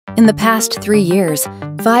In the past 3 years,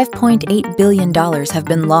 $5.8 billion have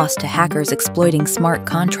been lost to hackers exploiting smart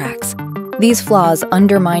contracts. These flaws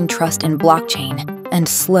undermine trust in blockchain and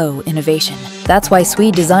slow innovation. That's why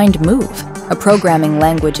SWI designed Move, a programming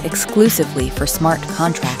language exclusively for smart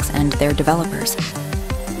contracts and their developers.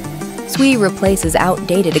 SWI replaces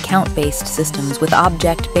outdated account-based systems with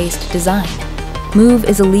object-based design. Move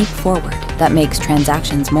is a leap forward that makes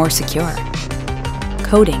transactions more secure,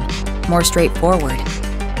 coding more straightforward,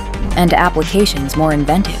 and applications more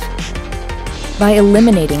inventive. By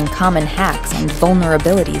eliminating common hacks and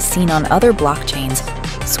vulnerabilities seen on other blockchains,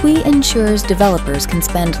 SWI ensures developers can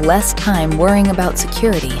spend less time worrying about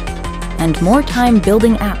security and more time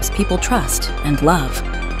building apps people trust and love.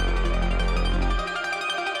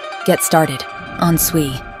 Get started on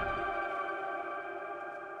SWI.